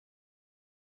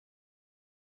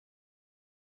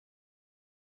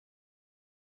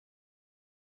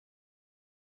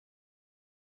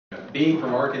being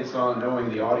from Arkansas and knowing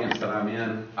the audience that I'm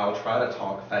in, I'll try to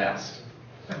talk fast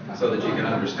so that you can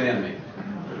understand me.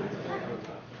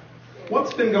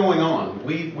 What's been going on?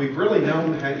 We've really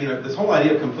known how, this whole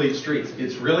idea of complete streets,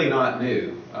 it's really not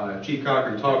new. Chief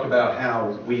Cochran talked about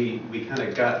how we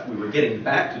were getting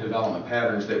back to development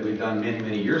patterns that we've done many,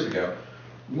 many years ago.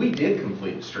 We did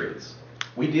complete streets.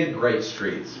 We did great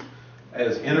streets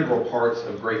as integral parts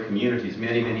of great communities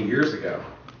many, many years ago.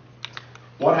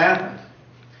 What happened?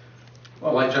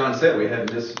 Well, like John said, we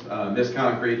had Miss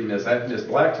Concrete and Miss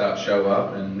Blacktop show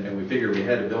up, and we figured we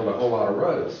had to build a whole lot of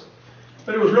roads.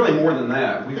 But it was really more than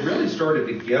that. We really started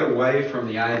to get away from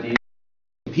the idea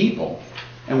of people,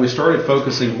 and we started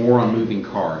focusing more on moving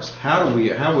cars. How would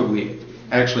we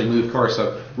actually move cars?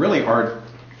 So really our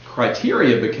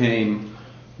criteria became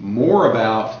more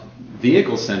about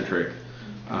vehicle-centric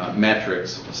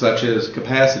metrics, such as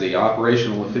capacity,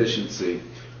 operational efficiency,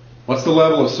 what's the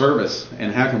level of service,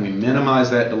 and how can we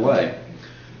minimize that delay?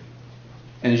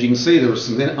 And as you can see, there were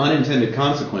some unintended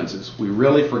consequences. We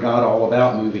really forgot all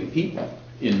about moving people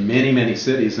in many, many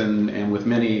cities and with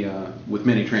many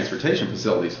transportation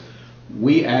facilities.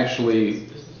 We actually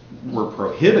were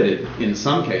prohibited in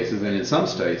some cases and in some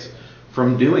states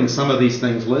from doing some of these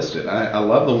things listed. I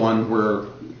love the one where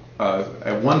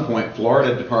at one point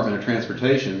Florida Department of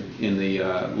Transportation in the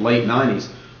late 90s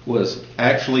was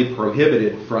actually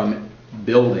prohibited from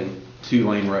building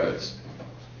 2-lane roads.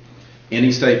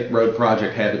 Any state road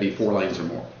project had to be 4 lanes or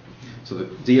more. So the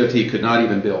DOT could not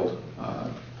even build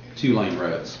 2-lane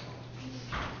roads.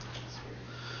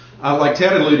 Like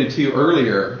Ted alluded to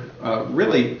earlier,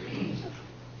 really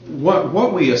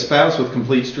what we espouse with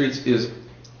Complete Streets is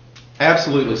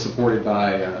absolutely supported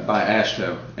by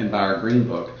AASHTO and by our Green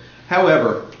Book.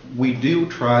 However, we have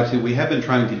been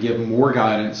trying to give more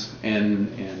guidance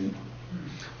and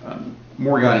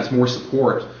more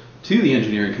support to the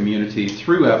engineering community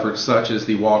through efforts such as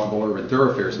the Walkable Urban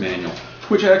Thoroughfares Manual,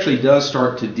 which actually does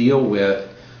start to deal with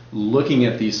looking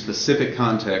at these specific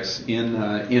contexts in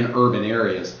urban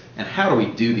areas and how do we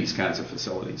do these kinds of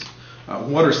facilities.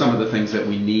 What are some of the things that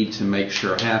we need to make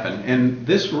sure happen? And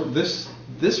this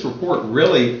report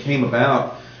really came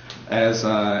about as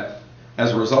a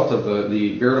result of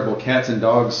the veritable cats and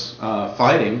dogs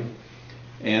fighting,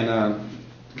 and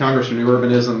Congress for New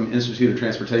Urbanism, Institute of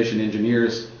Transportation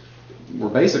Engineers were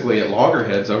basically at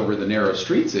loggerheads over the narrow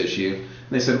streets issue. And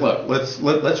they said, look, let's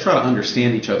try to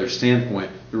understand each other's standpoint.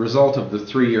 The result of the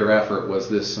 3-year effort was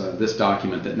this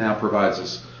document that now provides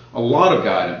us a lot of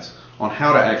guidance on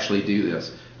how to actually do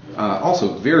this.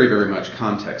 Also very, very much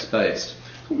context-based.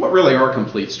 What really are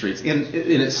complete streets? In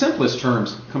its simplest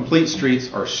terms, complete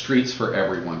streets are streets for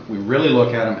everyone. We really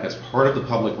look at them as part of the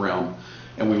public realm,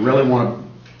 and we really want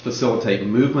to facilitate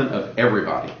movement of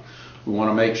everybody. We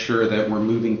want to make sure that we're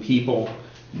moving people,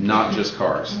 not just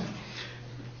cars.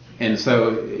 And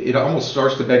so it almost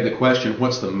starts to beg the question,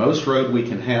 what's the most road we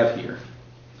can have here?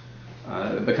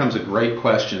 It becomes a great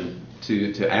question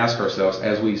to ask ourselves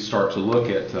as we start to look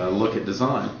at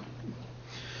design.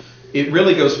 It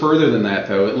really goes further than that,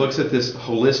 though. It looks at this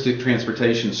holistic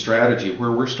transportation strategy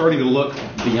where we're starting to look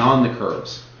beyond the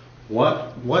curves.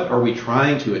 What are we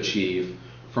trying to achieve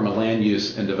from a land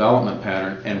use and development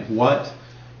pattern, and what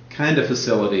kind of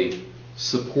facility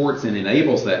supports and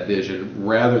enables that vision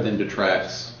rather than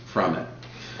detracts from it?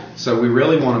 So we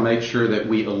really want to make sure that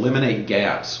we eliminate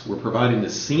gaps. We're providing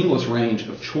this seamless range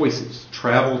of choices.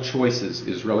 Travel choices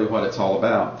is really what it's all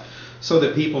about, so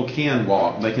that people can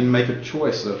walk. They can make a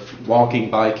choice of walking,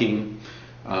 biking,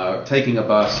 taking a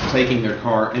bus, taking their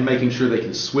car, and making sure they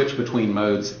can switch between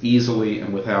modes easily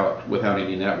and without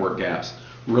any network gaps.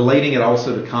 Relating it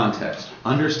also to context.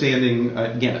 Understanding,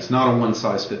 again, it's not a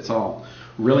one-size-fits-all.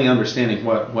 Really understanding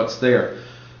what's there.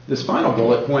 This final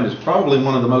bullet point is probably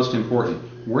one of the most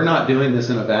important. We're not doing this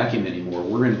in a vacuum anymore.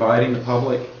 We're inviting the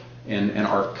public and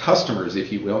our customers,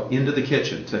 if you will, into the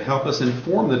kitchen to help us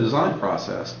inform the design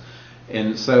process.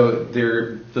 And so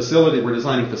we're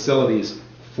designing facilities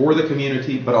for the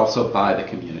community, but also by the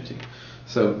community.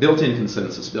 So built-in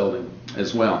consensus building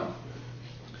as well.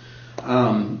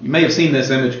 You may have seen this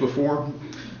image before,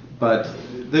 but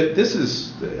this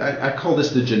is, I call this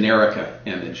the Generica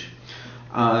image.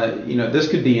 This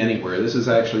could be anywhere. This is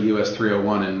actually US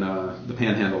 301 in the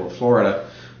Panhandle of Florida.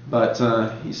 But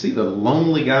you see the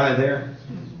lonely guy there?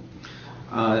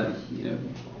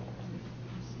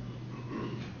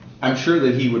 I'm sure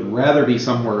that he would rather be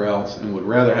somewhere else and would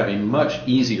rather have a much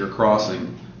easier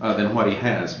crossing than what he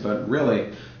has. But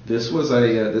really, this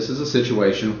is a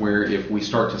situation where if we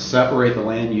start to separate the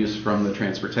land use from the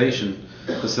transportation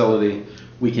facility,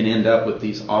 we can end up with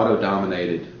these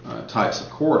auto-dominated types of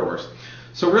corridors.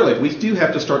 So really, we do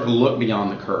have to start to look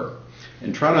beyond the curb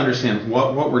and try to understand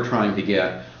what we're trying to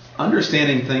get.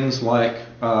 Understanding things like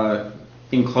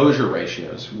enclosure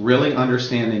ratios, really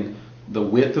understanding the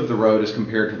width of the road as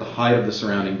compared to the height of the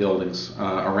surrounding buildings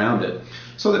around it,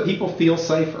 so that people feel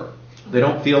safer. They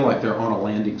don't feel like they're on a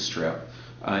landing strip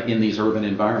in these urban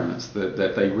environments,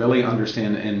 that they really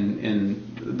understand,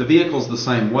 and the vehicle's the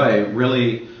same way,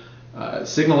 really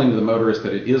signaling to the motorist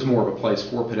that it is more of a place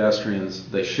for pedestrians.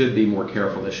 They should be more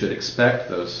careful. They should expect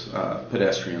those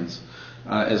pedestrians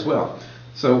as well.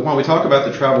 So while we talk about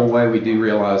the travel way, we do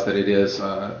realize that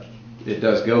it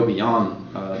does go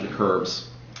beyond the curbs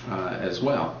as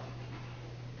well.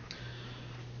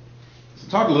 So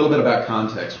talk a little bit about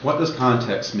context. What does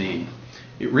context mean?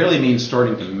 It really means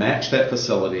starting to match that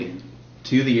facility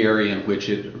to the area in which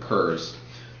it occurs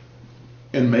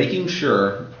and making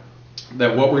sure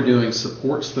that what we're doing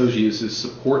supports those uses,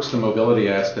 supports the mobility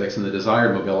aspects and the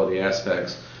desired mobility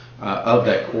aspects of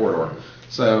that corridor.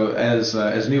 So as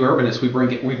new urbanists, we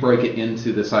break it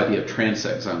into this idea of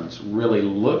transect zones, really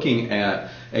looking at,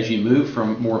 as you move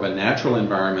from more of a natural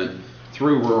environment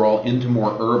through rural into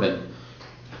more urban,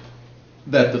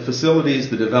 that the facilities,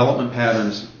 the development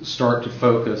patterns start to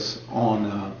focus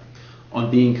on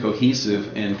being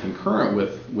cohesive and concurrent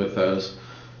with those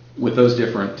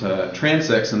different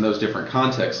transects and those different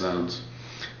context zones.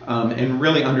 And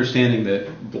really understanding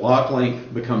that block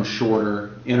length becomes shorter,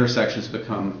 intersections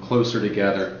become closer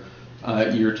together.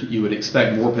 You would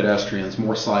expect more pedestrians,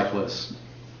 more cyclists,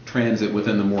 transit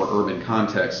within the more urban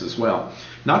context as well.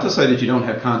 Not to say that you don't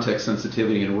have context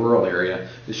sensitivity in a rural area,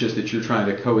 it's just that you're trying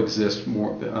to coexist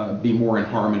more, be more in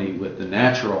harmony with the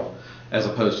natural as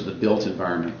opposed to the built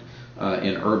environment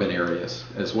in urban areas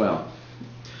as well.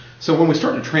 So when we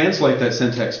start to translate that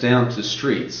syntax down to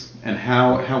streets and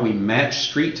how we match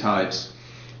street types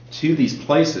to these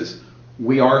places,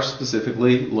 we are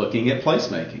specifically looking at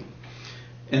placemaking.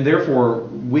 And therefore,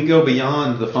 we go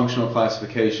beyond the functional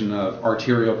classification of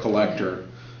arterial, collector,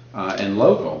 and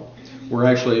local. We're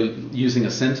actually using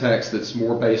a syntax that's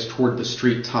more based toward the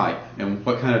street type and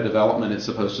what kind of development it's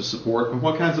supposed to support and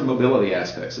what kinds of mobility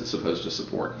aspects it's supposed to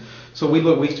support. So we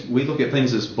look at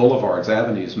things as boulevards,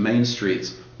 avenues, main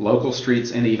streets, local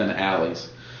streets, and even alleys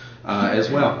as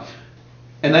well.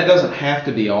 And that doesn't have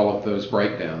to be all of those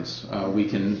breakdowns. We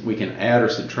can add or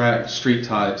subtract street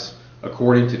types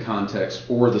according to context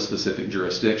or the specific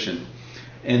jurisdiction.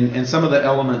 And some of the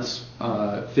elements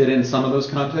fit in some of those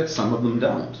contexts, some of them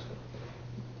don't.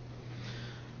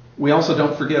 We also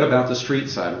don't forget about the street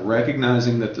side,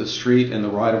 recognizing that the street and the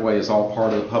right-of-way is all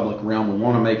part of the public realm. We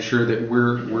want to make sure that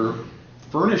we're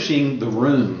furnishing the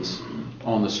rooms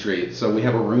on the street. So we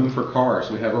have a room for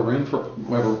cars. We have a room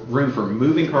for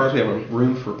moving cars. We have a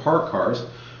room for parked cars.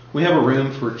 We have a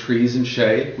room for trees and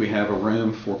shade. We have a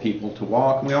room for people to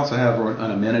walk. And we also have an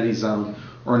amenity zone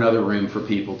or another room for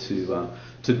people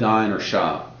to dine or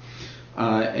shop.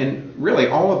 And really,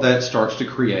 all of that starts to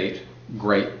create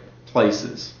great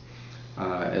places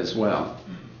as well.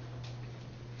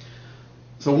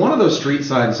 So one of those street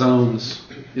side zones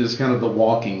is kind of the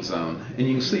walking zone. And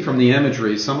you can see from the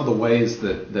imagery some of the ways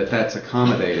that's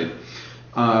accommodated.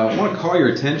 I want to call your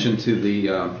attention to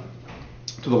the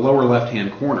lower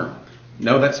left-hand corner.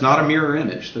 No, that's not a mirror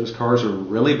image. Those cars are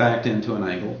really backed into an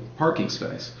angled parking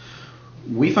space.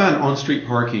 We find on-street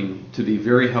parking to be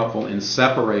very helpful in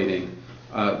separating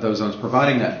those zones,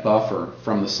 providing that buffer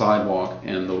from the sidewalk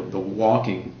and the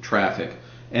walking traffic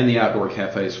and the outdoor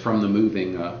cafes from the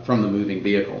moving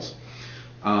vehicles.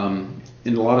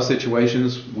 In a lot of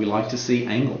situations, we like to see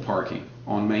angle parking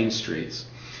on main streets.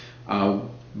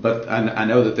 But I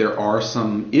know that there are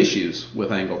some issues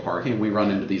with angle parking. We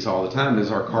run into these all the time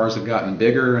as our cars have gotten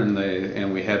bigger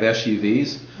and we have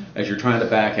SUVs. As you're trying to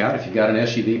back out, if you've got an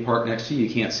SUV parked next to you,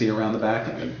 you can't see around the back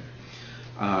of it.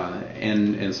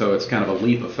 And so it's kind of a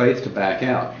leap of faith to back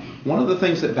out. One of the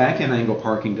things that back-end angle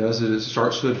parking does is it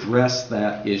starts to address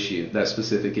that issue, that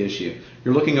specific issue.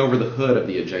 You're looking over the hood of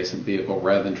the adjacent vehicle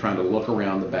rather than trying to look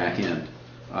around the back end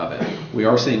of it. We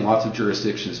are seeing lots of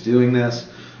jurisdictions doing this.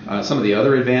 Some of the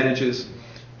other advantages,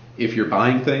 if you're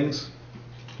buying things,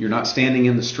 you're not standing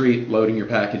in the street loading your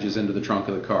packages into the trunk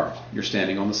of the car. You're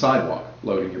standing on the sidewalk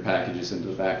loading your packages into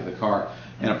the back of the car.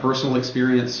 And a personal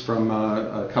experience from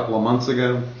a couple of months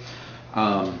ago,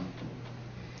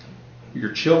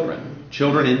 your children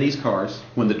in these cars,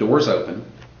 when the doors open,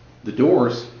 the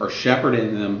doors are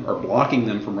shepherding them or blocking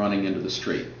them from running into the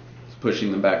street,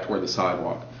 pushing them back toward the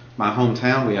sidewalk. My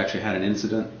hometown, we actually had an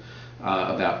incident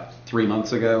about 3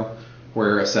 months ago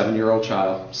where a 7-year-old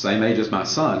child, same age as my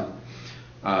son,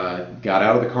 got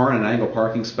out of the car in an angle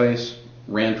parking space,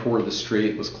 ran toward the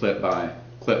street, was clipped by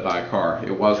clipped by a car.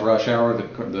 It was rush hour,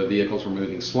 the vehicles were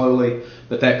moving slowly,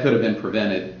 but that could have been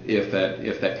prevented if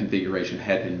that configuration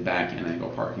had been back in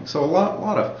angle parking. So a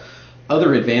lot of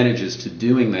other advantages to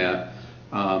doing that.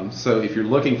 So if you're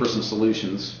looking for some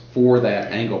solutions for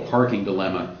that angle parking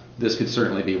dilemma, this could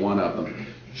certainly be one of them.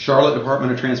 Charlotte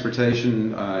Department of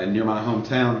Transportation, near my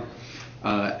hometown,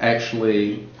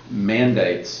 actually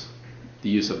mandates the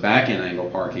use of back-end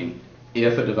angle parking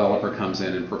if a developer comes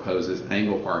in and proposes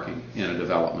angle parking in a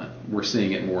development. We're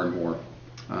seeing it more and more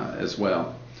as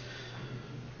well.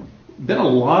 Been a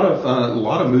lot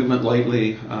of movement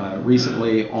lately,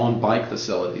 recently, on bike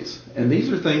facilities, and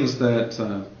these are things that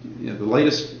the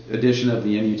latest edition of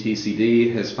the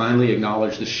MUTCD has finally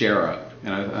acknowledged the SHARO.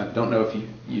 And I don't know if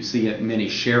you see many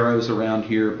SHAROs around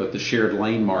here, but the shared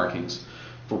lane markings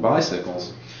for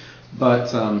bicycles.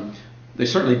 But they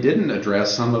certainly didn't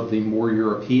address some of the more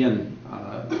European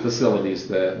facilities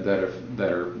that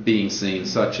are being seen,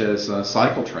 such as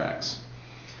cycle tracks.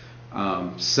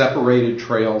 Separated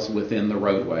trails within the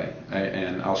roadway,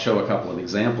 and I'll show a couple of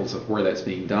examples of where that's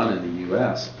being done in the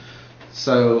U.S.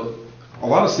 So a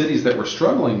lot of cities that were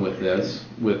struggling with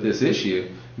this issue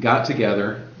got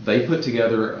together. They put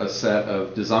together a set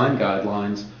of design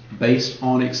guidelines based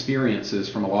on experiences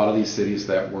from a lot of these cities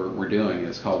that we're doing.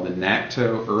 It's called the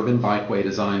NACTO Urban Bikeway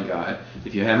Design Guide.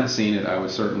 If you haven't seen it, I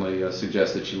would certainly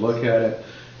suggest that you look at it.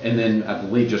 And then I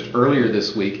believe just earlier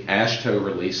this week, AASHTO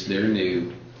released their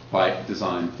new bike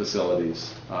design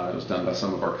facilities. It was done by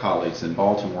some of our colleagues in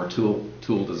Baltimore,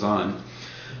 Tool Design,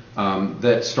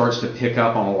 that starts to pick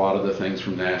up on a lot of the things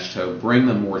from AASHTO, bring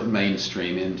them more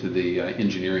mainstream into the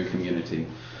engineering community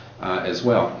as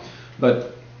well.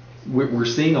 But we're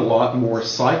seeing a lot more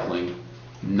cycling,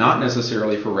 not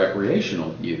necessarily for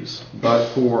recreational use,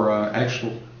 but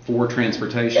for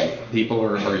transportation. People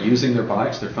are using their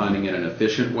bikes. They're finding it an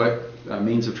efficient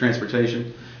means of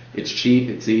transportation. It's cheap.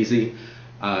 It's easy.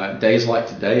 Days like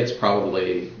today, it's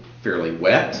probably fairly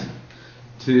wet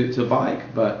to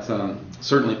bike, but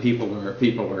certainly people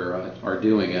are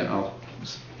doing it. I'll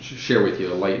share with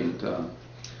you a latent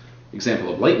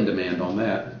example of latent demand on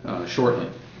that shortly.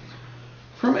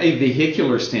 From a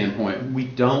vehicular standpoint, we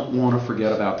don't want to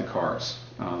forget about the cars.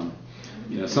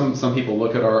 Some people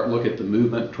look at the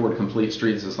movement toward complete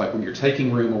streets as like when you're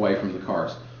taking room away from the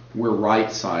cars. We're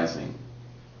right sizing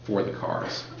for the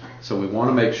cars. So we want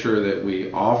to make sure that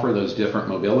we offer those different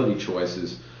mobility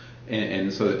choices,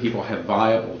 and so that people have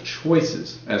viable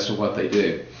choices as to what they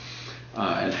do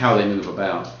and how they move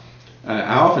about.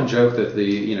 I often joke that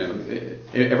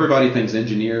everybody thinks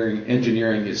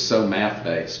engineering is so math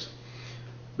based,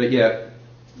 but yet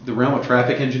the realm of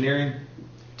traffic engineering,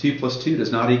 2 + 2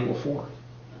 does not equal 4.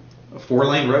 A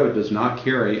 4-lane road does not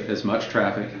carry as much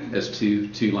traffic as two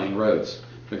 2-lane roads,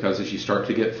 because as you start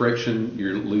to get friction,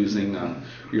 you're losing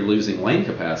lane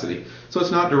capacity. So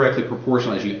it's not directly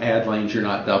proportional. As you add lanes, you're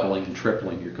not doubling and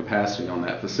tripling your capacity on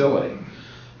that facility.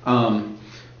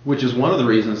 Which is one of the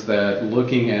reasons that,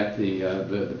 looking at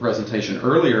the presentation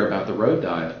earlier about the road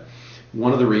diet,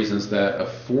 one of the reasons that a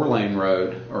 4-lane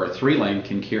road or a 3-lane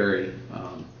can carry,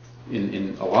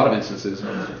 in a lot of instances,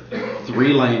 a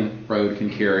 3-lane road can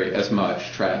carry as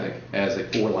much traffic as a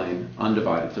 4-lane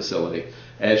undivided facility,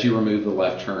 as you remove the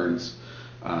left turns,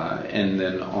 and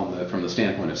then from the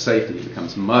standpoint of safety, it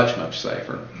becomes much, much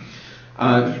safer.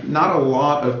 Not a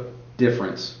lot of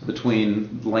difference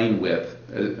between lane width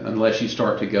unless you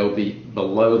start to go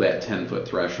below that 10-foot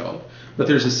threshold. But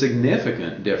there's a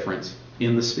significant difference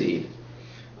in the speed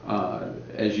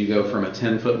as you go from a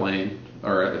 10-foot lane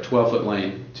or a 12-foot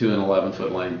lane to an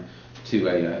 11-foot lane to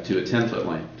a 10-foot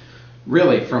lane.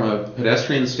 Really, from a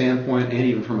pedestrian standpoint and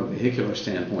even from a vehicular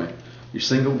standpoint, your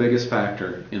single biggest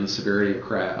factor in the severity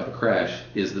of a crash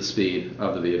is the speed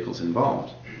of the vehicles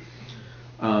involved.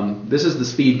 This is the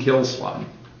speed kill slide.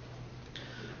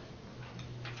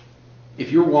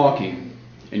 If you're walking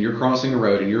and you're crossing a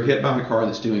road and you're hit by a car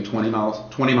that's doing 20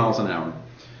 miles an hour,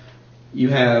 you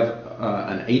have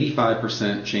an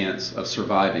 85% chance of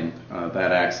surviving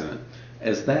that accident.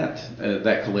 As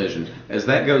that collision, as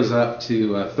that goes up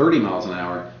to 30 miles an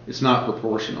hour, it's not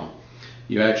proportional.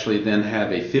 You actually then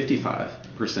have a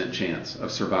 55% chance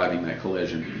of surviving that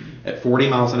collision. At 40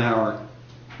 miles an hour,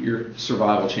 your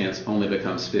survival chance only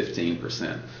becomes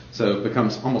 15%. So it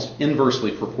becomes almost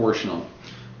inversely proportional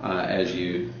as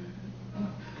you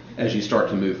start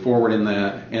to move forward in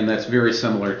that, and that's very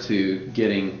similar to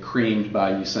getting creamed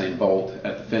by Usain Bolt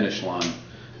at the finish line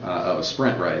of a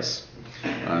sprint race,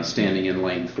 standing in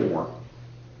lane 4.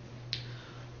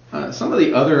 Some of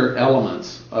the other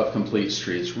elements of complete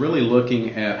streets, really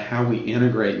looking at how we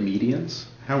integrate medians,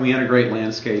 how we integrate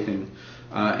landscaping,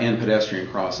 and pedestrian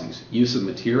crossings. Use of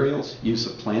materials, use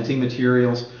of planting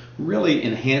materials, really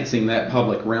enhancing that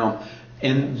public realm.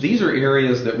 And these are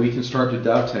areas that we can start to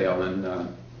dovetail,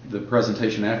 and the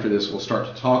presentation after this will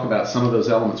start to talk about some of those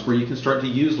elements where you can start to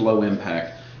use low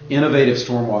impact, innovative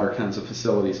stormwater kinds of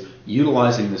facilities,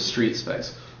 utilizing this street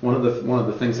space. One of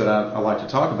the things that I like to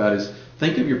talk about is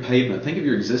think of your pavement, think of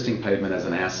your existing pavement as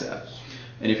an asset.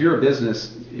 And if you're a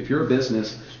business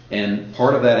and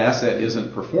part of that asset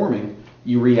isn't performing,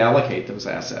 you reallocate those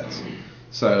assets.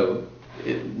 So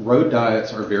road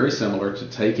diets are very similar to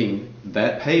taking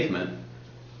that pavement.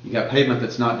 You got pavement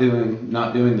that's not doing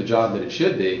the job that it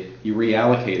should be, you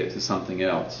reallocate it to something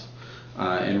else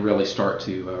and really start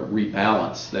to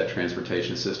rebalance that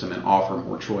transportation system and offer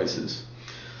more choices.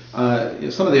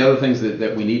 Some of the other things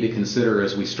that we need to consider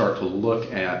as we start to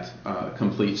look at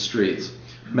complete streets,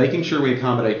 making sure we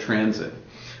accommodate transit.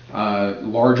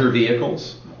 Larger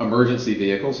vehicles, emergency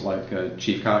vehicles, like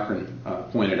Chief Cochran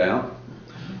pointed out.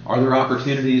 Are there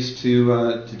opportunities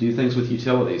to do things with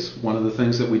utilities? One of the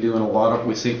things that we do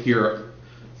we see here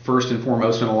first and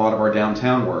foremost in a lot of our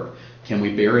downtown work, can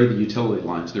we bury the utility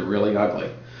lines? They're really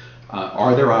ugly.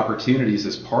 Are there opportunities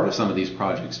as part of some of these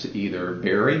projects to either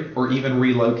bury or even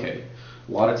relocate?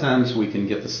 A lot of times we can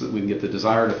get the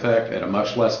desired effect at a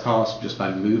much less cost just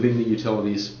by moving the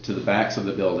utilities to the backs of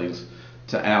the buildings,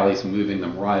 to alleys, moving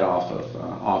them right off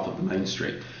of the main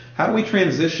street. How do we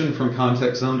transition from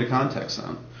context zone to context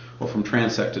zone, or from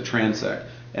transect to transect?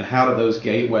 And how do those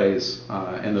gateways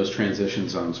and those transition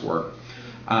zones work?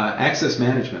 Access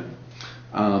management.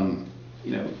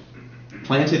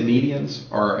 Planted medians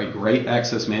are a great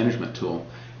access management tool,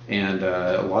 and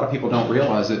a lot of people don't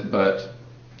realize it, but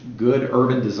good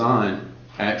urban design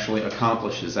actually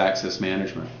accomplishes access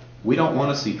management. We don't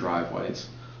want to see driveways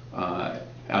at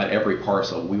every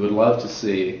parcel. We would love to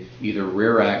see either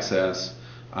rear access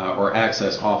or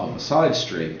access off of a side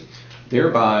street,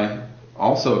 thereby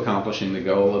also accomplishing the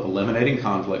goal of eliminating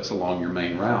conflicts along your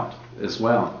main route as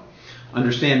well.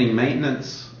 Understanding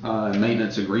maintenance,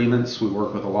 maintenance agreements. We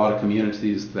work with a lot of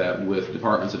communities that with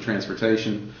departments of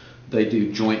transportation, they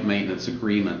do joint maintenance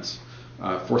agreements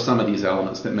for some of these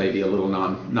elements that may be a little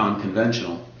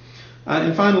non-conventional.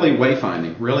 And finally,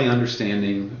 wayfinding, really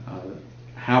understanding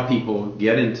how people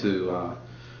get into a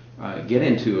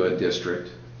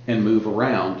district and move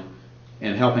around,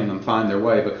 and helping them find their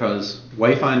way, because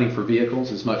wayfinding for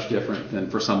vehicles is much different than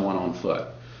for someone on foot.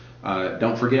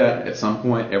 Don't forget, at some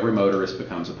point, every motorist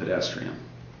becomes a pedestrian.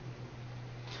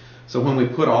 So when we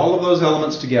put all of those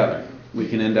elements together, we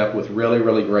can end up with really,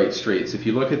 really great streets. If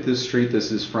you look at this street,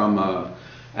 this is from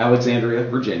Alexandria,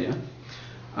 Virginia,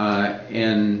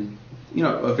 and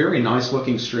a very nice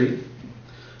looking street.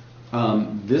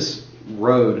 This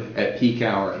road at peak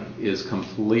hour is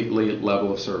completely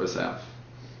level of service F,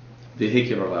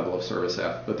 vehicular level of service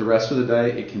F, but the rest of the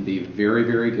day it can be very,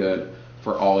 very good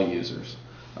for all users.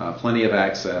 Plenty of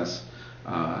access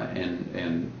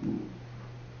and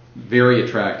very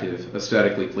attractive,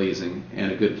 aesthetically pleasing,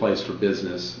 and a good place for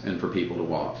business and for people to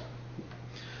walk.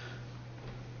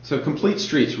 So complete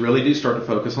streets really do start to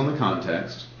focus on the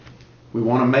context. We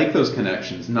want to make those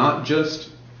connections, not just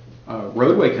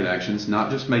roadway connections, not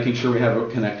just making sure we have a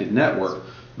connected network,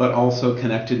 but also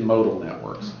connected modal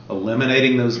networks,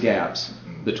 eliminating those gaps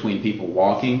between people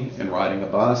walking and riding a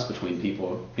bus, between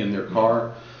people in their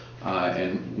car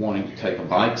and wanting to take a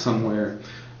bike somewhere.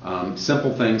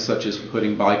 Simple things such as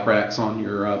putting bike racks on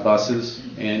your buses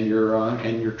and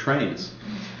your trains.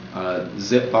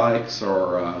 Zip bikes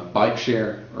or bike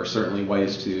share are certainly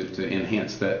ways to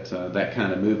enhance that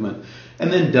kind of movement.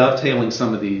 And then dovetailing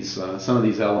some of these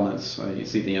elements. You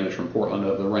see the image from Portland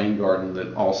of the rain garden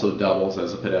that also doubles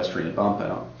as a pedestrian bump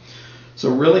out. So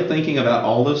really thinking about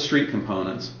all those street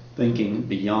components, thinking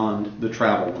beyond the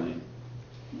travel lane.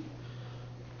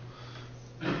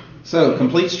 So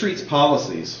complete streets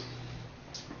policies.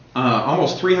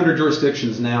 Almost 300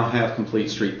 jurisdictions now have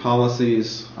complete street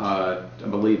policies. I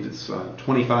believe it's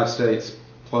 25 states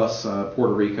plus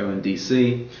Puerto Rico and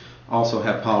DC also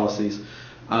have policies.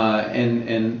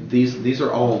 And these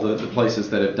are all the places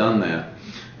that have done that.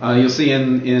 You'll see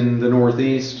in the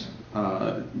Northeast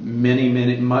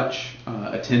much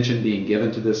attention being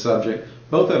given to this subject,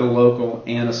 both at a local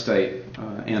and a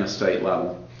state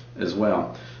level as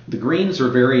well. The greens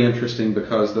are very interesting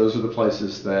because those are the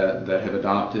places that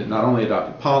have not only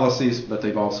adopted policies, but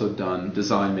they've also done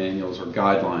design manuals or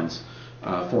guidelines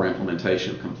for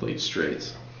implementation of complete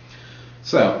streets.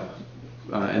 So,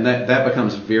 and that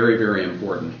becomes very, very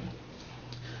important.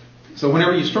 So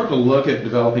whenever you start to look at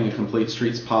developing a complete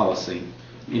streets policy,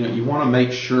 you want to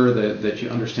make sure that you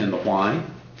understand the why,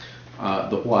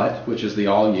 the what, which is the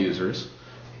all users,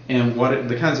 and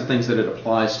the kinds of things that it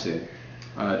applies to.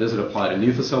 Does it apply to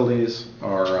new facilities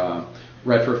or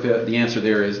retrofit? The answer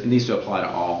there is it needs to apply to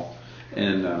all.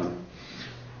 And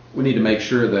we need to make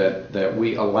sure that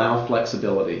we allow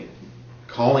flexibility,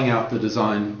 calling out the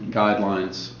design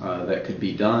guidelines that could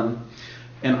be done,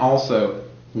 and also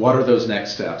what are those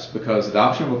next steps? Because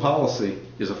adoption of a policy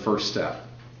is a first step.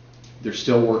 There's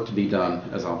still work to be done,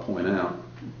 as I'll point out.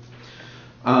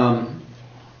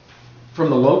 From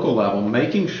the local level,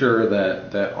 making sure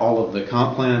that all of the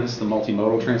comp plans, the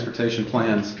multimodal transportation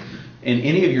plans, and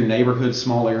any of your neighborhood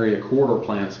small area corridor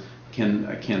plans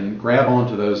can grab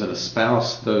onto those and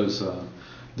espouse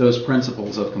those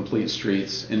principles of complete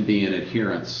streets and be in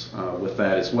adherence with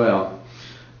that as well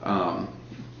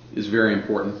is very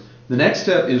important. The next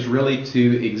step is really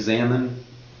to examine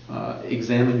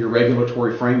your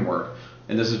regulatory framework,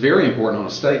 and this is very important on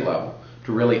a state level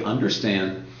to really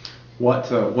understand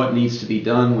what needs to be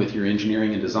done with your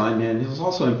engineering and design manuals. It's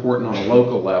also important on a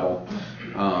local level.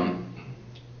 A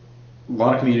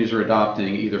lot of communities are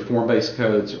adopting either form-based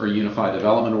codes or unified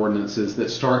development ordinances that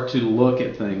start to look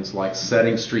at things like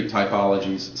setting street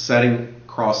typologies, setting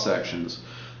cross-sections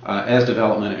as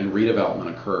development and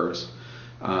redevelopment occurs.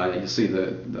 You see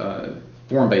the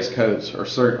form-based codes are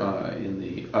in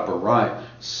the upper right,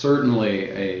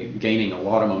 certainly gaining a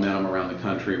lot of momentum around the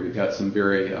country. We've got some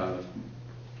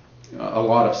a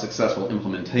lot of successful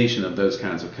implementation of those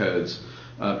kinds of codes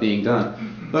being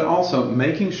done, but also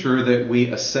making sure that we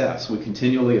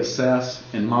continually assess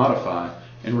and modify,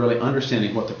 and really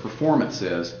understanding what the performance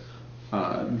is,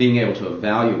 being able to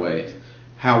evaluate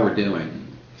how we're doing.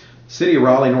 City of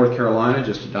Raleigh, North Carolina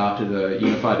just adopted a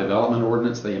unified development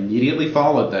ordinance. They immediately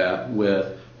followed that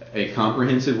with a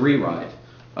comprehensive rewrite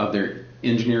of their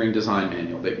engineering design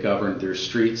manual that governed their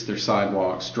streets, their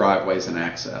sidewalks, driveways, and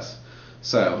access.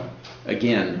 So,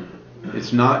 again,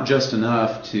 it's not just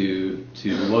enough to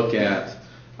look at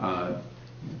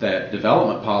that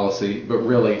development policy, but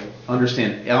really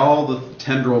understand all the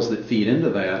tendrils that feed into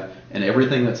that and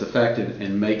everything that's affected,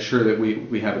 and make sure that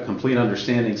we have a complete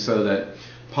understanding so that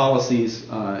policies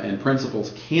and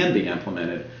principles can be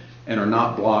implemented and are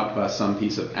not blocked by some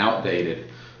piece of outdated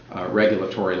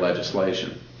regulatory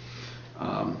legislation.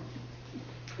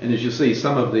 And as you see,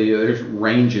 there's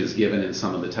ranges given in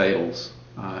some of the tables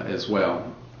as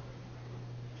well.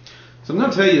 So I'm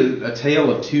going to tell you a tale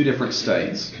of two different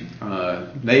states,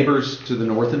 neighbors to the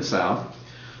north and south,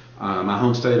 my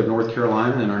home state of North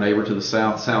Carolina and our neighbor to the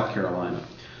south, South Carolina.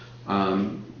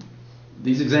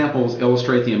 These examples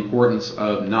illustrate the importance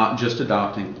of not just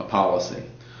adopting a policy.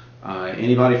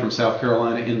 Anybody from South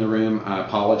Carolina in the room, I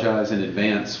apologize in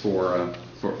advance for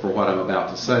what I'm about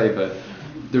to say, but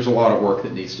there's a lot of work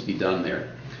that needs to be done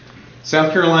there.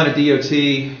 South Carolina DOT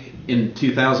in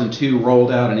 2002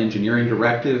 rolled out an engineering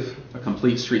directive, a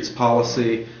complete streets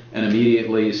policy, and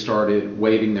immediately started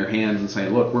waving their hands and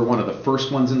saying, look, we're one of the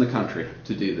first ones in the country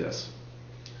to do this.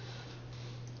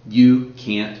 You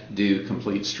can't do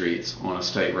complete streets on a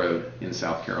state road in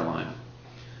South Carolina.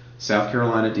 South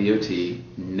Carolina DOT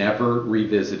never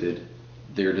revisited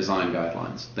their design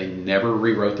guidelines. They never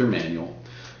rewrote their manual.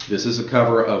 This is a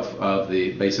cover of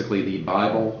basically the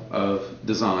Bible of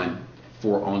design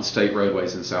on state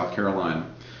roadways in South Carolina,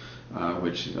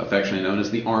 which is affectionately known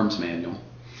as the ARMS Manual.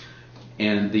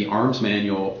 And the ARMS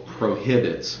Manual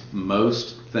prohibits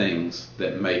most things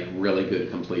that make really good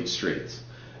complete streets.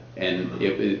 And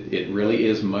it really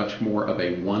is much more of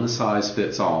a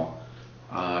one-size-fits-all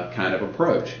kind of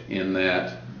approach, in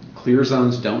that clear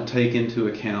zones don't take into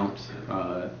account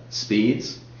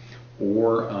speeds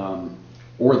or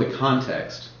the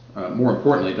context. More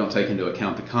importantly, don't take into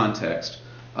account the context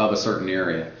of a certain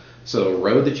area. So a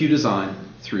road that you design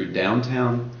through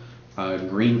downtown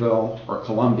Greenville or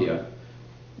Columbia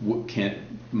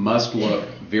must look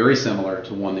very similar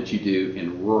to one that you do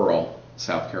in rural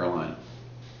South Carolina.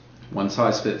 One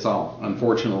size fits all.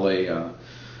 Unfortunately,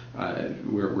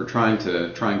 we're trying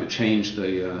to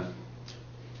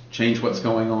change what's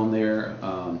going on there.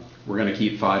 We're going to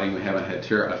keep fighting. We haven't had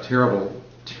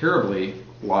terribly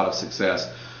lot of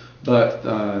success, but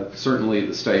certainly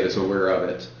the state is aware of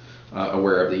it,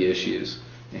 aware of the issues,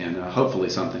 and hopefully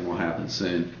something will happen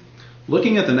soon.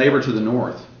 Looking at the neighbor to the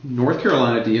north, North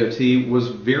Carolina DOT was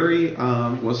very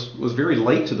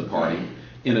late to the party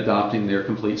in adopting their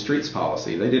complete streets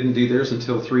policy. They didn't do theirs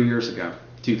until 3 years ago,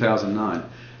 2009.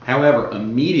 However,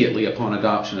 immediately upon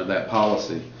adoption of that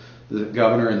policy, the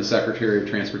governor and the Secretary of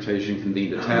Transportation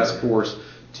convened a task force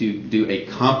to do a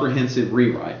comprehensive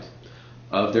rewrite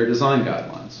of their design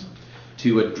guidelines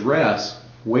to address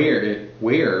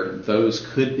where those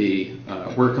could be,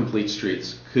 where complete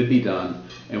streets could be done,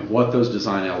 and what those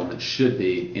design elements should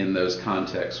be in those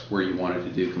contexts where you wanted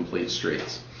to do complete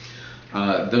streets.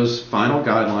 Those final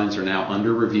guidelines are now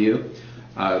under review.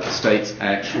 The state's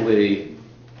actually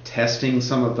testing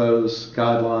some of those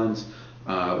guidelines,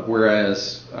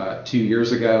 whereas 2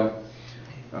 years ago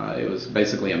it was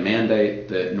basically a mandate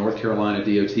that North Carolina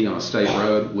DOT on a state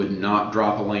road would not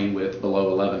drop a lane width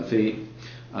below 11 feet.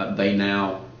 They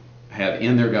now have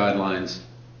in their guidelines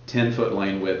 10-foot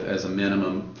lane width as a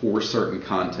minimum for certain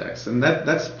contexts. And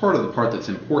that's part of the part that's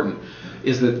important,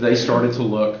 is that they started to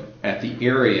look at the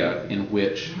area in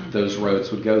which those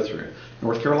roads would go through.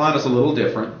 North Carolina's a little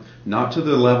different, not to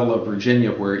the level of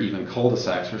Virginia where even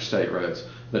cul-de-sacs are state roads,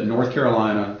 but North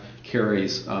Carolina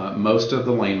carries most of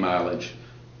the lane mileage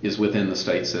is within the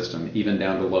state system, even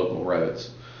down to local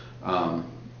roads.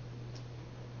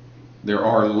 There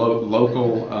are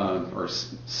local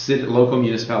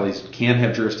municipalities can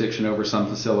have jurisdiction over some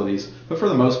facilities, but for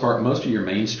the most part, most of your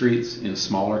main streets in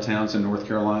smaller towns in North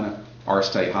Carolina are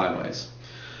state highways.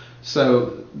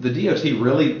 So the DOT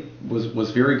really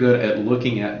was very good at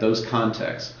looking at those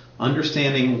contexts,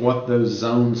 understanding what those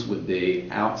zones would be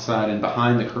outside and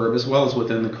behind the curb as well as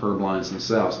within the curb lines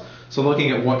themselves. So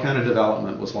looking at what kind of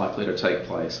development was likely to take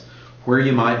place, where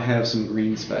you might have some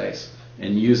green space,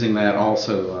 and using that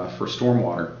also for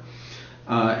stormwater.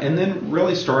 And then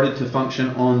really started to function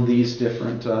on these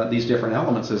different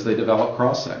elements as they develop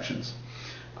cross sections.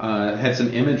 Had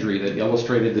some imagery that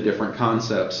illustrated the different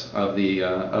concepts of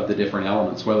the different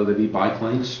elements, whether they be bike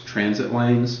lanes, transit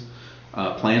lanes,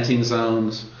 planting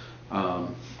zones,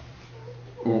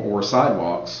 or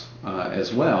sidewalks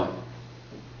as well.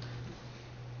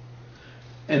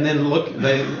 And then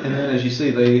as you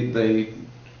see, they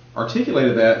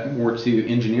articulated that more to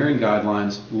engineering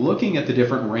guidelines, looking at the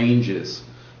different ranges,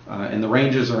 and the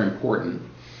ranges are important.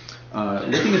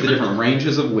 Looking at the different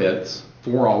ranges of widths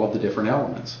for all of the different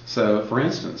elements. So, for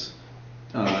instance,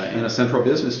 in a central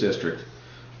business district,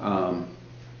 10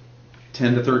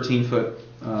 to 13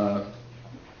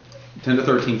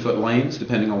 foot lanes,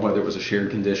 depending on whether it was a shared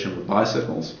condition with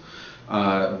bicycles,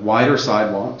 wider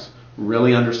sidewalks,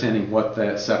 really understanding what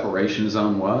that separation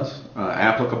zone was,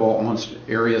 applicable on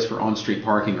areas for on-street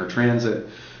parking or transit,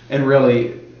 and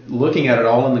really looking at it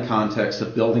all in the context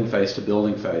of building face to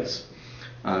building face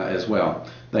as well.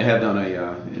 They have done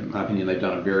in my opinion, they've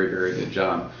done a very, very good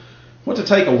job. What to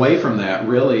take away from that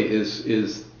really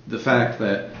is the fact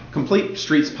that complete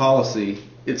streets policy,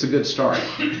 it's a good start,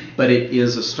 but it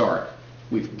is a start.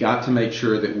 We've got to make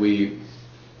sure that we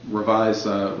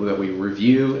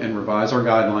review and revise our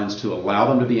guidelines to allow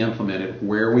them to be implemented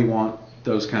where we want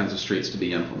those kinds of streets to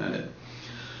be implemented.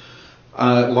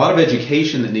 A lot of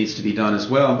education that needs to be done as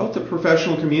well, both the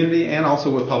professional community and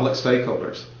also with public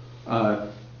stakeholders,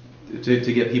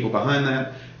 to get people behind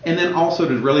that, and then also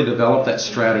to really develop that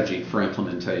strategy for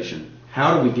implementation.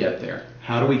 How do we get there?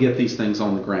 How do we get these things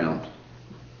on the ground?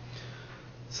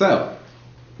 So,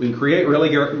 we can create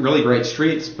really great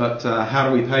streets, but how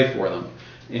do we pay for them?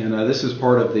 And this is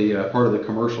part of the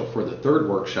commercial for the third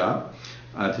workshop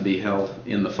to be held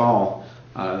in the fall.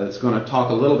 That's going to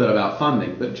talk a little bit about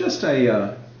funding, but just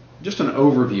an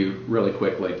overview really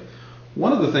quickly.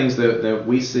 One of the things that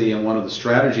we see, and one of the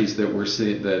strategies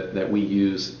that we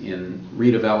use in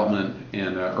redevelopment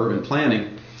and urban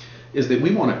planning, is that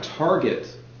we want to target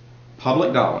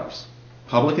public dollars,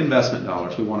 public investment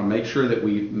dollars. We want to make sure that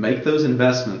we make those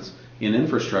investments in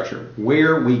infrastructure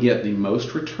where we get the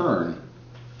most return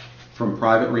from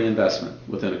private reinvestment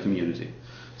within a community.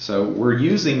 So we're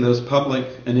using those public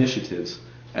initiatives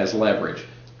as leverage.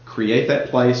 Create that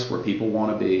place where people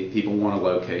want to be, people want to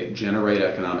locate, generate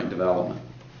economic development.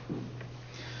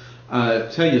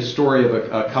 Tell you a story of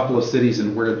a couple of cities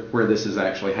and where this is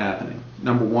actually happening.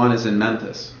 Number one is in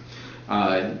Memphis.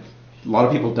 A lot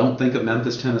of people don't think of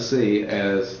Memphis, Tennessee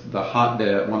as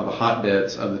one of the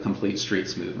hotbeds of the Complete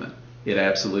Streets movement. It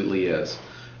absolutely is.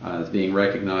 It's being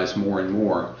recognized more and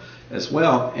more as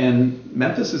well. And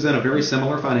Memphis is in a very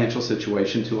similar financial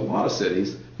situation to a lot of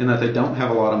cities in that they don't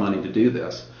have a lot of money to do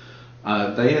this.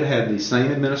 They had the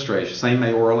same administration, same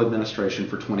mayoral administration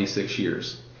for 26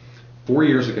 years. 4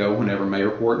 years ago, whenever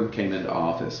Mayor Horton came into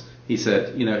office, he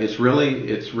said, it's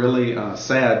really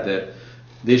sad that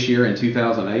this year in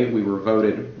 2008 we were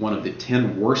voted one of the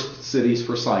 10 worst cities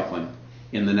for cycling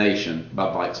in the nation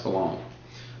by Bikes Belong.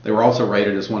 They were also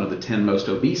rated as one of the 10 most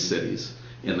obese cities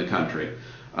in the country.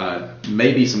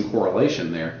 Maybe some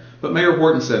correlation there. But Mayor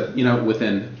Horton said,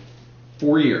 within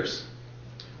 4 years,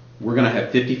 we're going to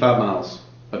have 55 miles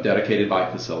of dedicated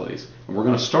bike facilities. And we're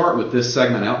going to start with this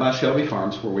segment out by Shelby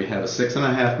Farms, where we have a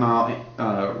 6.5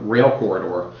 mile rail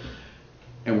corridor,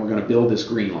 and we're going to build this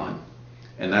green line.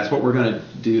 And that's what we're going to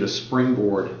do to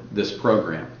springboard this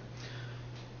program.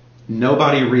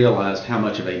 Nobody realized how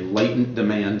much of a latent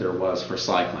demand there was for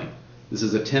cycling. This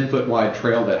is a 10-foot wide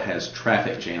trail that has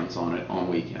traffic jams on it on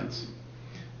weekends.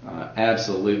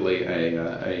 Absolutely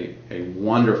a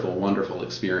wonderful, wonderful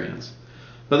experience.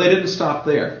 But they didn't stop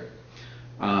there.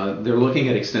 They're looking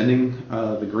at extending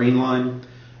the Green Line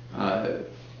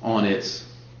on its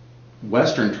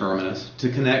western terminus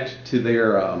to connect to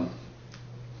their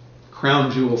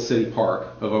crown jewel city park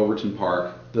of Overton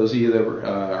Park. Those of you that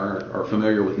are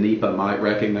familiar with NEPA might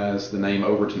recognize the name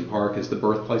Overton Park as the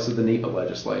birthplace of the NEPA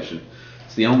legislation.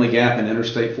 It's the only gap in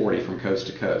Interstate 40 from coast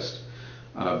to coast.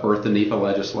 Birthed the NEPA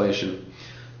legislation.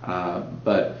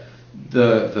 But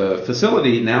the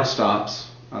facility now stops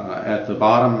at the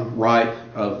bottom right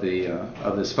of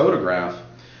this photograph,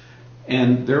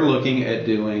 and they're looking at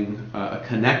doing a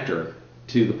connector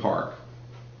to the park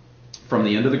from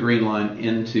the end of the Green Line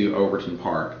into Overton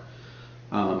Park.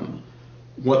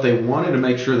 What they wanted to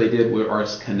make sure they did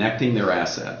was connecting their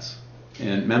assets.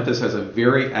 And Memphis has a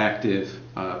very active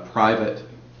private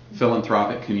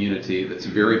philanthropic community that's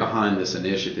very behind this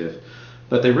initiative.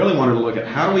 But they really wanted to look at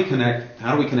how do we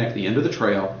connect the end of the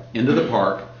trail into the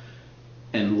park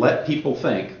and let people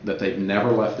think that they've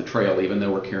never left the trail even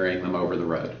though we're carrying them over the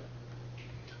road.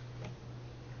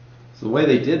 So the way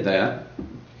they did that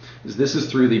is this is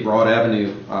through the Broad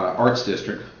Avenue Arts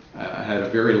District. Had a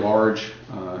very large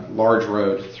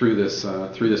road through this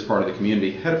part of the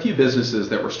community. Had a few businesses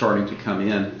that were starting to come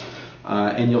in,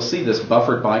 and you'll see this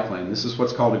buffered bike lane. This is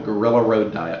what's called a guerrilla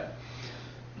road diet.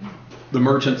 The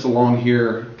merchants along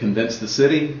here convinced the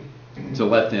city to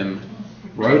let them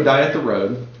road diet the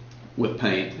road with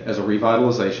paint as a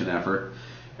revitalization effort,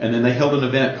 and then they held an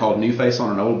event called New Face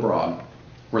on an Old Broad,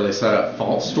 where they set up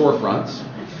false storefronts.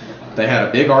 They had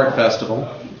a big art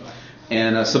festival.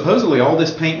 And supposedly all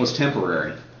this paint was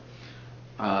temporary.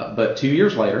 But 2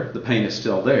 years later, the paint is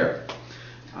still there.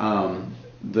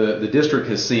 The district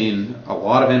has seen a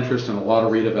lot of interest and a lot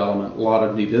of redevelopment, a lot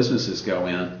of new businesses go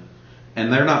in,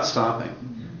 and they're not stopping.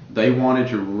 They wanted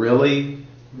to really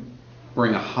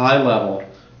bring a high level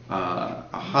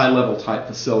type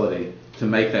facility to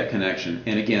make that connection.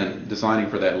 And again, designing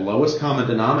for that lowest common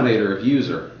denominator of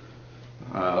user.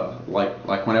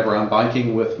 Like whenever I'm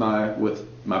biking with my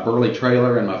burly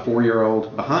trailer and my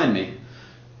 4-year-old behind me,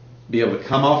 be able to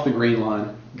come off the Green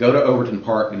Line, go to Overton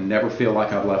Park, and never feel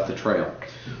like I've left the trail.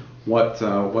 What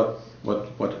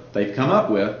they've come up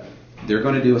with, they're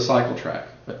going to do a cycle track,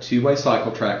 a two-way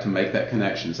cycle track to make that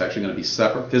connection. It's actually going to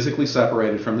be physically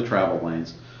separated from the travel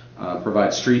lanes,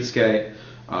 provide streetscape,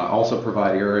 also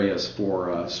provide areas for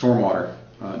stormwater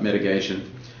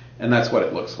mitigation, and that's what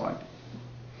it looks like.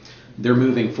 They're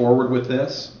moving forward with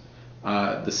this.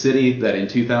 The city that in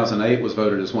 2008 was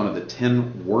voted as one of the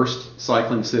 10 worst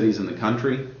cycling cities in the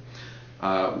country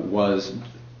was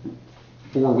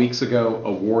 4 weeks ago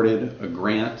awarded a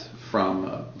grant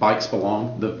from Bikes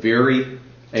Belong, the very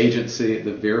agency,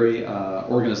 the very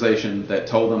organization that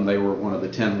told them they were one of the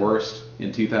 10 worst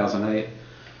in 2008,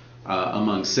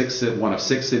 among one of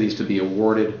 6 cities to be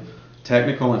awarded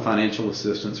technical and financial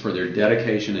assistance for their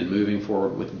dedication in moving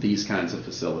forward with these kinds of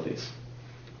facilities.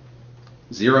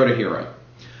 Zero to hero.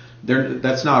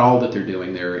 That's not all that they're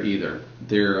doing there either.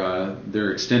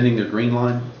 They're extending their Green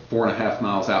Line 4.5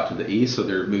 miles out to the east, so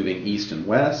they're moving east and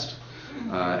west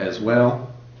as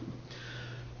well.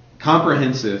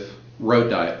 Comprehensive road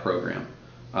diet program.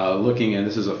 Looking at,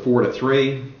 this is a 4 to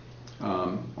 3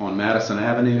 on Madison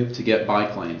Avenue to get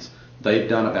bike lanes. They've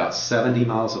done about 70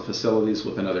 miles of facilities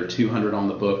with another 200 on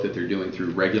the book that they're doing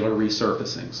through regular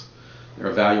resurfacings.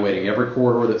 They're evaluating every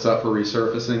corridor that's up for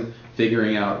resurfacing,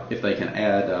 figuring out if they can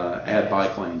add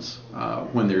bike lanes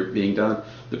when they're being done.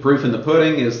 The proof in the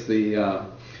pudding is the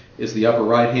upper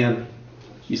right hand.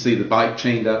 You see the bike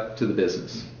chained up to the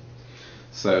business.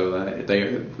 So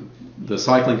the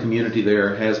cycling community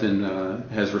there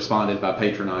has responded by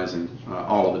patronizing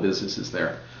all of the businesses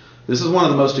there. This is one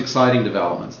of the most exciting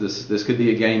developments. This could be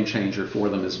a game changer for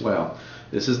them as well.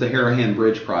 This is the Harahan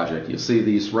Bridge project. You'll see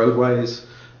these roadways.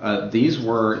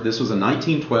 This was a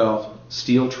 1912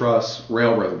 steel truss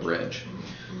railroad bridge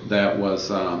that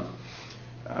was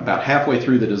about halfway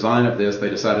through the design of this. They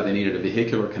decided they needed a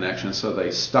vehicular connection, so they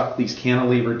stuck these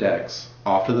cantilever decks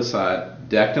off to the side,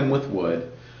 decked them with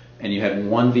wood, and you had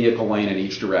one vehicle lane in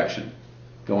each direction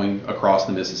going across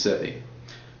the Mississippi.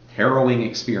 harrowing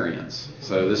experience.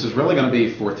 So this is really going to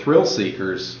be for thrill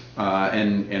seekers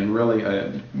and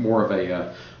really more of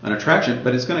an attraction,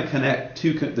 but it's going to connect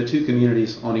the two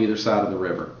communities on either side of the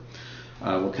river.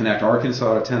 We'll connect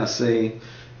Arkansas to Tennessee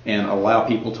and allow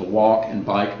people to walk and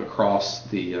bike across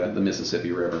the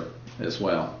Mississippi River as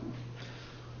well.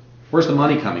 Where's the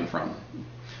money coming from?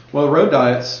 Well, the road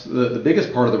diets, the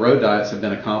biggest part of the road diets have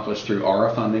been accomplished through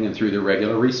ARRA funding and through their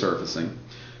regular resurfacing.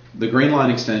 The Green Line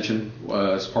extension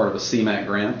was part of a CMAQ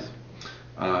grant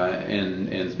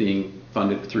and is being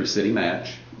funded through City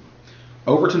Match.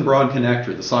 Overton Broad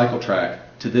Connector, the cycle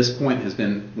track, to this point has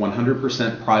been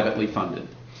 100% privately funded.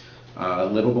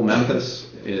 Livable Memphis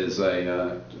is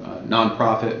a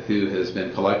nonprofit who has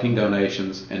been collecting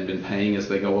donations and been paying as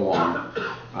they go along,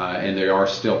 and they are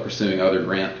still pursuing other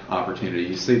grant opportunities.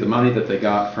 You see the money that they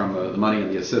got from the money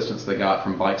and the assistance they got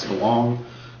from Bikes Belong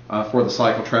for the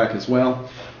cycle track as well.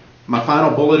 My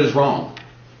final bullet is wrong.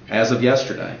 As of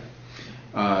yesterday,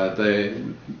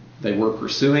 they were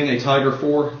pursuing a Tiger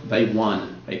 4. They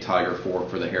won a Tiger 4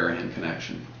 for the Harahan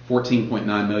connection.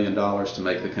 $14.9 million to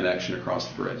make the connection across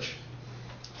the bridge.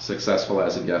 Successful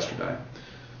as of yesterday.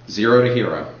 0 to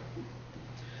hero.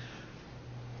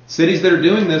 Cities that are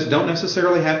doing this don't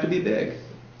necessarily have to be big.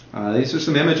 These are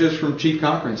some images from Chief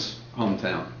Cochran's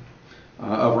hometown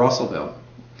of Russellville.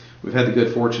 We've had the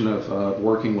good fortune of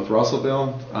working with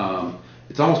Russellville.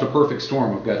 It's almost a perfect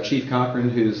storm. We've got Chief Cochran,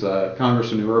 who's a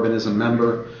Congressman New Urbanism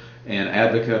member and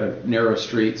advocate of narrow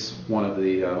streets, one of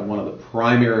the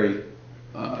primary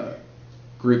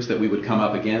groups that we would come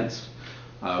up against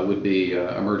would be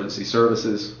emergency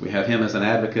services. We have him as an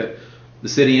advocate. The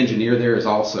city engineer there is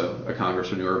also a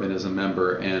Congressman New Urbanism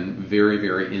member and very,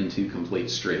 very into complete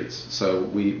streets. So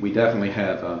we definitely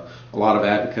have a lot of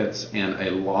advocates and a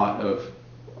lot of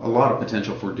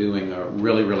potential for doing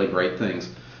really, really great things.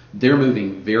 They're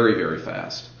moving very, very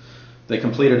fast. They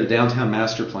completed a downtown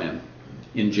master plan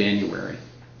in January.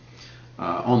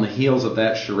 On the heels of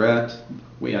that charrette,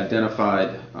 we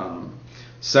identified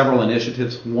several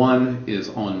initiatives. One is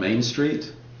on Main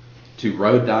Street to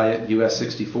road diet US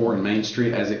 64 and Main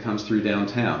Street as it comes through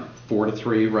downtown. 4 to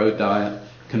 3 road diet,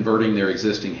 converting their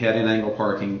existing head-in angle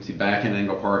parking to back-in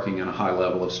angle parking and a high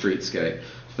level of streetscape,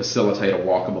 facilitate a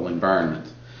walkable environment.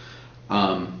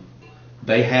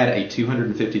 They had a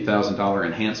 $250,000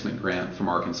 enhancement grant from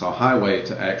Arkansas Highway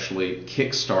to actually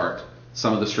kickstart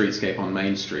some of the streetscape on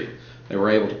Main Street. They were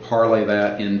able to parlay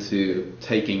that into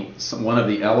taking one of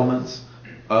the elements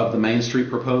of the Main Street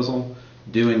proposal,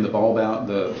 doing the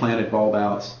planted bulb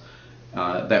outs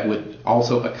that would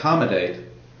also accommodate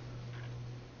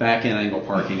back-in angle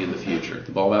parking in the future.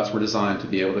 The bulb outs were designed to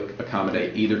be able to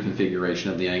accommodate either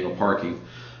configuration of the angle parking.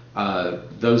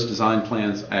 Those design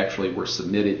plans actually were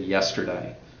submitted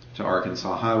yesterday to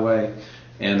Arkansas Highway,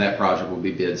 and that project will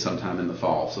be bid sometime in the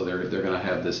fall. So they're going to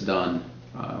have this done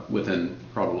within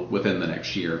the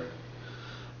next year.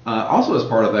 Also, as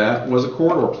part of that was a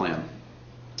corridor plan,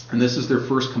 and this is their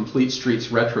first complete streets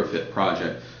retrofit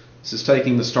project. This is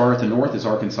taking the star at the north is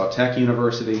Arkansas Tech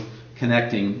University,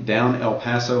 connecting down El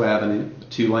Paso Avenue, a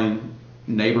 2-lane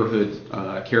neighborhood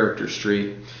character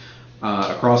street,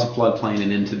 across a floodplain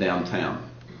and into downtown.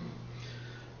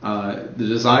 The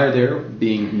desire there,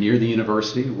 being near the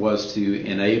university, was to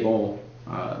enable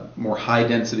more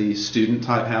high-density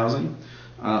student-type housing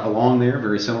along there,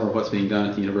 very similar to what's being done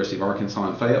at the University of Arkansas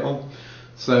in Fayetteville.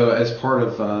 So, as part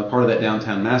of that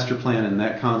downtown master plan, and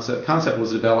that concept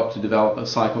was developed to develop a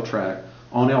cycle track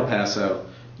on El Paso,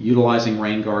 utilizing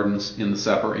rain gardens in the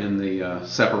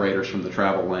separators from the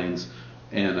travel lanes,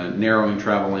 and narrowing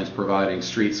travel lanes, providing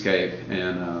streetscape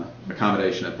and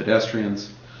accommodation of pedestrians.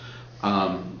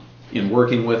 In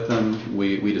working with them,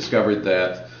 we discovered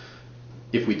that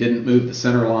if we didn't move the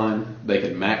center line, they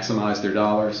could maximize their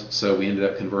dollars, so we ended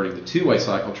up converting the 2-way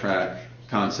cycle track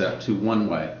concept to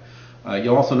 1-way.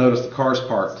 You'll also notice the cars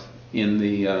parked in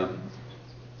the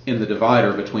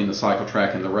divider between the cycle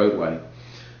track and the roadway.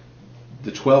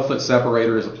 The 12-foot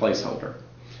separator is a placeholder,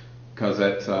 because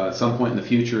at some point in the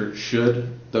future,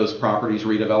 should those properties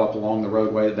redevelop along the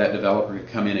roadway, that developer could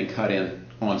come in and cut in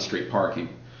on-street parking,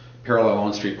 parallel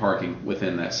on-street parking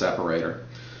within that separator.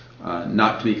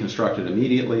 Not to be constructed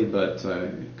immediately, but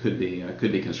could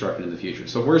be constructed in the future.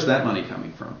 So where's that money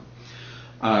coming from?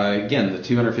 Again, the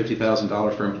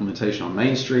 $250,000 for implementation on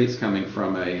Main Street is coming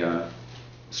from a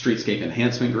streetscape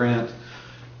enhancement grant.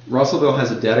 Russellville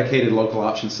has a dedicated local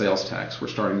option sales tax. We're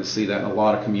starting to see that in a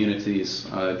lot of communities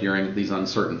during these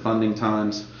uncertain funding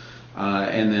times.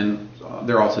 And then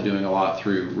they're also doing a lot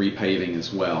through repaving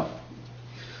as well.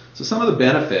 So some of the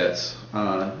benefits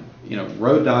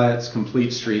road diets,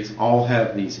 complete streets, all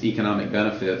have these economic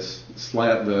benefits.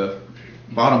 The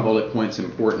bottom bullet point's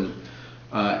important.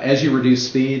 As you reduce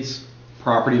speeds,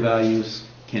 property values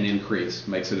can increase.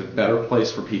 Makes it a better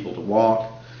place for people to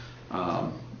walk.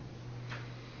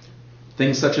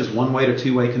 Things such as one-way to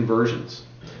two-way conversions,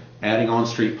 adding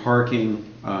on-street parking,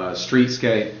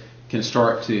 streetscape can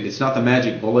start to, it's not the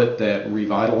magic bullet that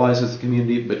revitalizes the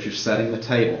community, but you're setting the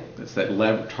table. It's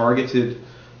that targeted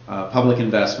public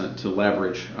investment to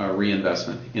leverage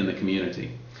reinvestment in the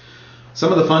community.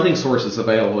 Some of the funding sources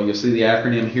available, you'll see the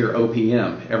acronym here,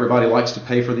 OPM. Everybody likes to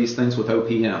pay for these things with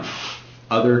OPM,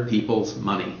 other people's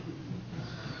money.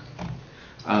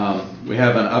 We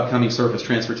have an upcoming Surface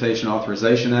Transportation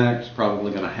Authorization Act,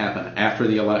 probably going to happen after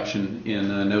the election in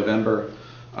November.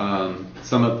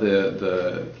 Some of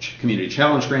the community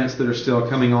challenge grants that are still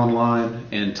coming online,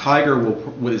 and Tiger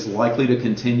is likely to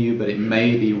continue, but it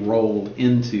may be rolled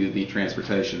into the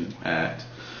Transportation Act.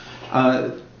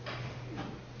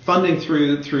 Funding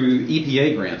through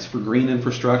EPA grants for green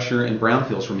infrastructure and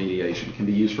brownfields remediation can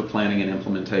be used for planning and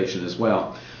implementation as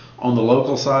well. On the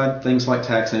local side, things like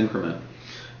tax increment,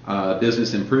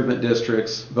 business improvement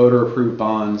districts, voter-approved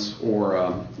bonds,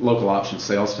 or local option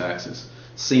sales taxes.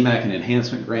 CMAQ and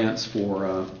enhancement grants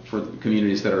for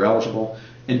communities that are eligible.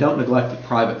 And don't neglect the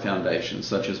private foundations,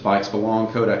 such as Bikes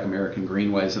Belong, Kodak American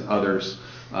Greenways, and other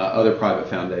private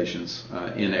foundations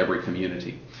in every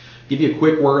community. Give you a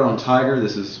quick word on Tiger.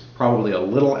 This is probably a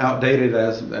little outdated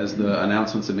as the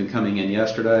announcements have been coming in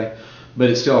yesterday, but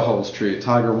it still holds true.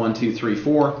 Tiger 1, 2, 3,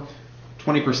 4,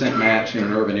 20% match in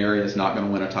an urban area is not going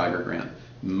to win a Tiger grant.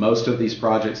 Most of these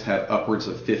projects have upwards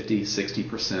of 50,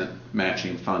 60%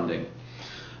 matching funding.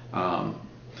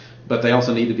 But they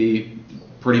also need to be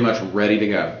pretty much ready to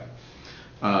go.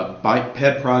 Bike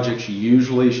ped projects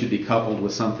usually should be coupled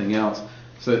with something else.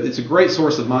 So it's a great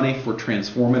source of money for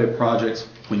transformative projects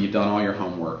when you've done all your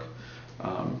homework.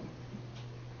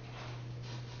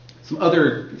 Some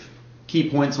other key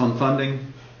points on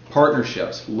funding: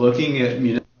 partnerships. Looking at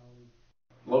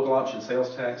local option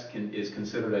sales tax is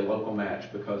considered a local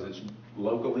match because it's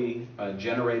locally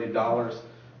generated dollars.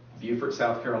 Beaufort,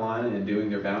 South Carolina, in doing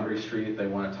their Boundary Street, they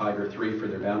want a Tiger 3 for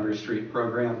their Boundary Street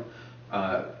program.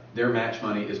 Their match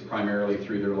money is primarily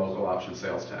through their local option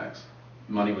sales tax.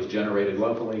 Money was generated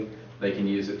locally, they can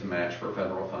use it to match for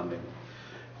federal funding.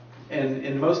 And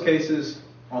in most cases,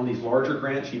 on these larger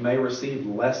grants, you may receive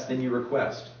less than you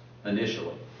request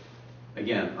initially.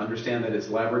 Again, understand that it's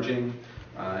leveraging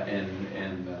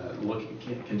and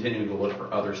continuing to look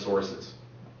for other sources.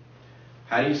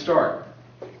 How do you start?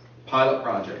 Pilot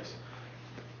projects.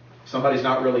 Somebody's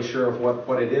not really sure of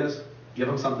what it is, give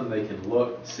them something they can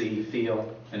look, see,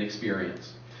 feel, and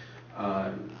experience.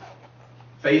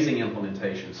 Phasing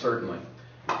implementation, certainly.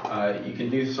 You can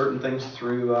do certain things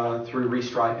through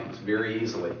restripings very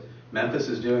easily. Memphis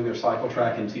is doing their cycle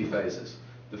track in 2 phases.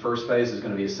 The first phase is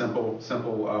going to be a simple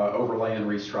overlay and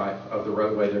restripe of the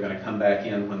roadway. They're going to come back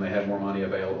in when they have more money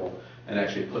available and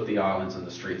actually put the islands and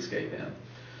the streetscape in.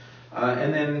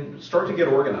 And then start to get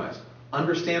organized.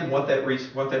 Understand what that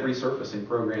resurfacing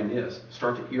program is.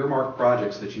 Start to earmark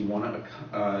projects that you want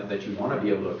to be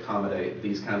able to accommodate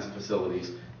these kinds of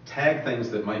facilities. Tag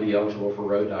things that might be eligible for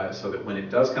road diet so that when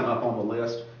it does come up on the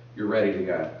list, you're ready to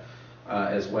go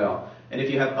as well. And if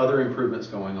you have other improvements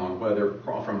going on, whether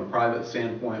from a private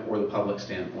standpoint or the public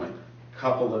standpoint,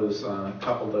 couple those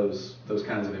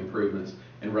kinds of improvements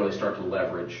and really start to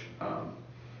leverage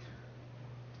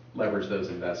those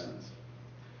investments.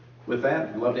 With that,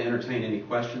 I'd love to entertain any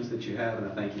questions that you have,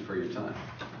 and I thank you for your time.